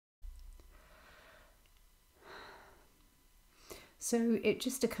So it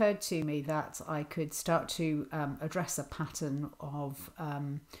just occurred to me that I could start to address a pattern of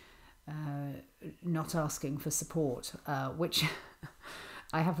not asking for support, which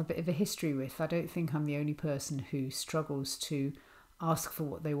I have a bit of a history with. I don't think I'm the only person who struggles to ask for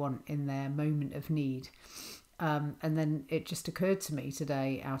what they want in their moment of need. And then it just occurred to me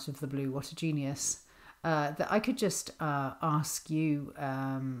today, out of the blue, what a genius, that I could just ask you,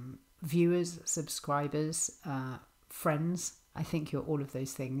 viewers, subscribers, friends, I think you're all of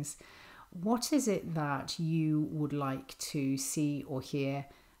those things. What is it that you would like to see or hear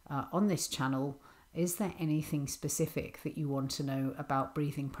on this channel? Is there anything specific that you want to know about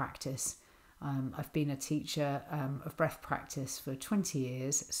breathing practice? I've been a teacher of breath practice for 20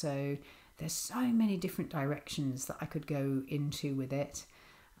 years, so there's so many different directions that I could go into with it.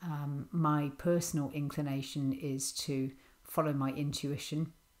 My personal inclination is to follow my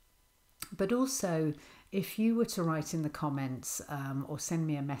intuition, but also if you were to write in the comments or send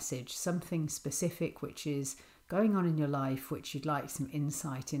me a message, something specific which is going on in your life, which you'd like some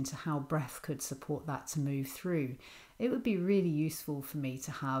insight into how breath could support that to move through, it would be really useful for me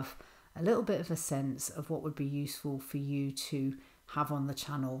to have a little bit of a sense of what would be useful for you to have on the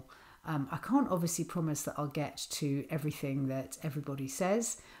channel. I can't obviously promise that I'll get to everything that everybody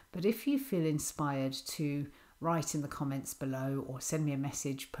says, but if you feel inspired to write in the comments below or send me a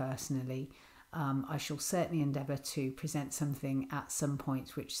message personally, I shall certainly endeavour to present something at some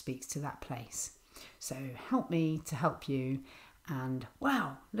point which speaks to that place. So help me to help you, and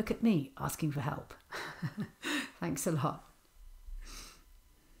wow, look at me asking for help. Thanks a lot.